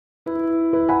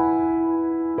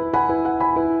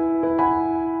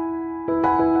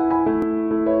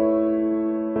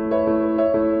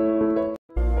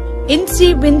Incy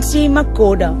wincy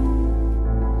nakoda.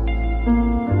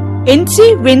 Incy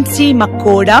wincy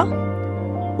nakoda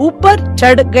ऊपर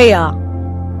चढ़ गया,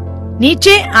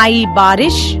 नीचे आई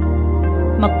बारिश,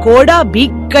 मकोड़ा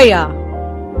भीग गया।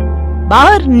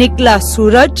 बाहर निकला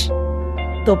सूरज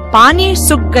तो पानी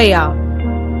सूख गया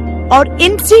और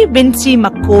इंसी विंसी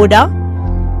मकोड़ा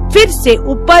फिर से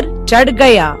ऊपर चढ़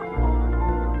गया।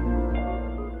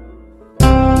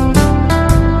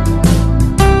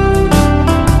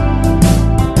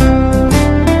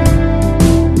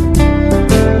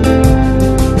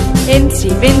 इंसी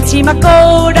विंसी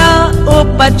मकोड़ा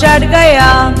ऊपर चढ़ गया,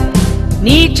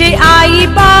 नीचे आई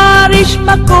बारिश,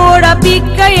 मकोड़ा भीग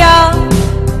गया।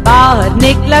 बाहर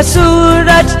निकला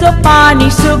सूरज तो पानी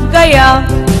सूख गया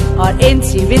और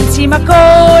इंसी विंसी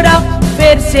मकोड़ा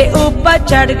फिर से ऊपर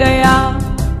चढ़ गया।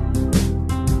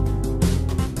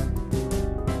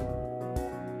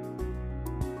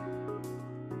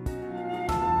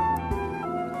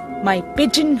 My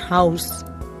pigeon house.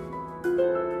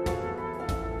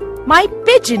 My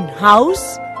pigeon house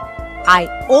I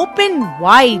open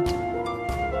wide,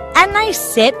 and I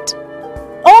set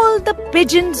all the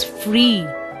pigeons free.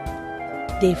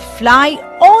 They fly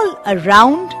all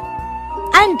around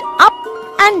and up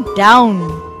and down.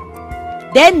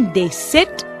 Then they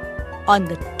sit on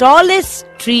the tallest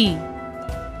tree.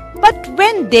 But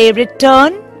when they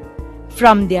return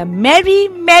from their merry,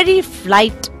 merry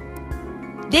flight,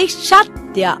 they shut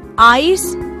their eyes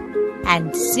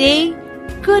and say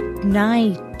good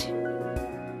night.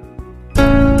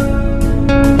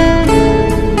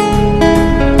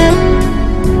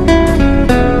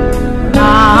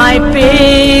 My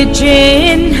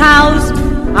pigeon house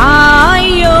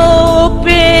I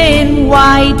open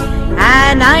wide,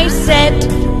 and I set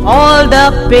all the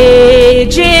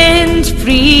pigeons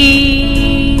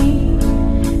free.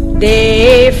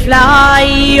 They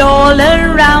fly all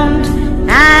around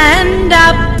and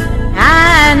up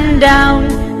and down.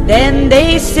 Then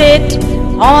they sit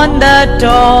on the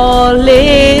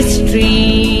tallest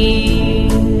tree.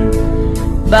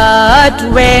 But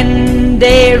when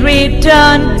they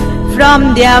return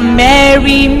from their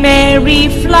merry, merry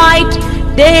flight,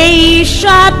 they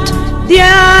shut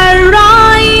their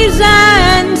eyes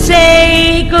and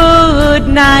say good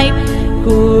night.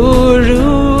 Guru,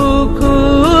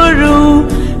 guru,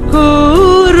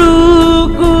 guru,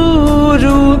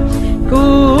 guru,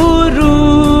 guru,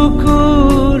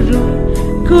 guru,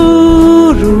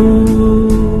 guru.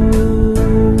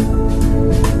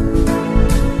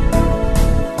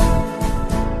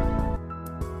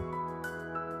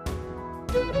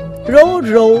 Row,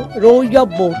 row, row your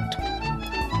boat.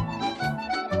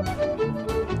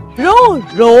 Row,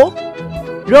 row,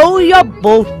 row your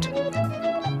boat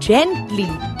gently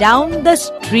down the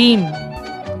stream.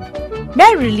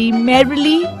 Merrily,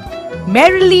 merrily,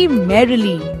 merrily,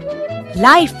 merrily,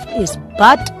 life is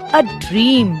but a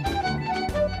dream.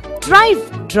 Drive,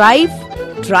 drive,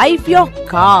 drive your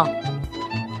car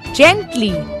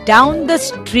gently down the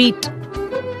street.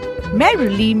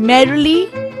 Merrily, merrily,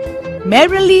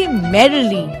 merrily,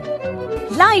 merrily,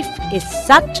 life is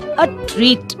such a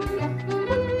treat.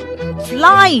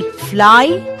 Fly, fly,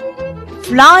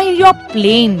 fly your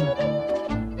plane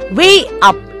way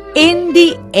up in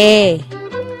the air.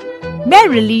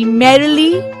 Merrily,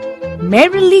 merrily,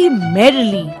 merrily,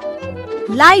 merrily,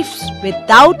 life's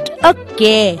without a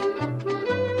care.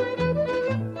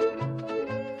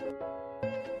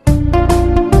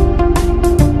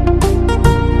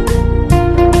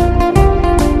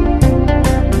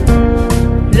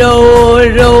 Row,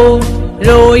 row,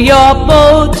 row your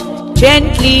boat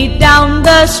gently down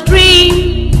the stream.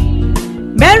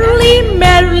 Merrily,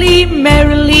 merrily,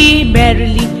 merrily,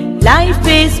 merrily, life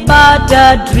is but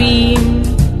a dream.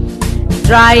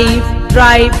 Drive,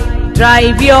 drive,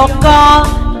 drive your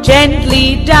car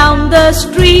gently down the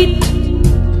street.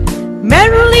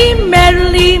 Merrily,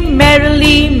 merrily,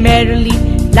 merrily, merrily,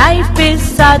 life is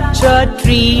such a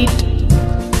treat.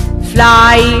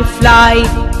 Fly, fly,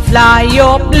 fly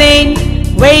your plane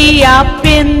way up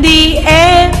in the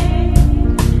air.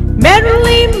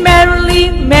 Merrily, merrily,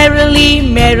 merrily,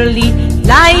 merrily,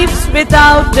 life's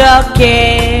without a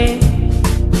care.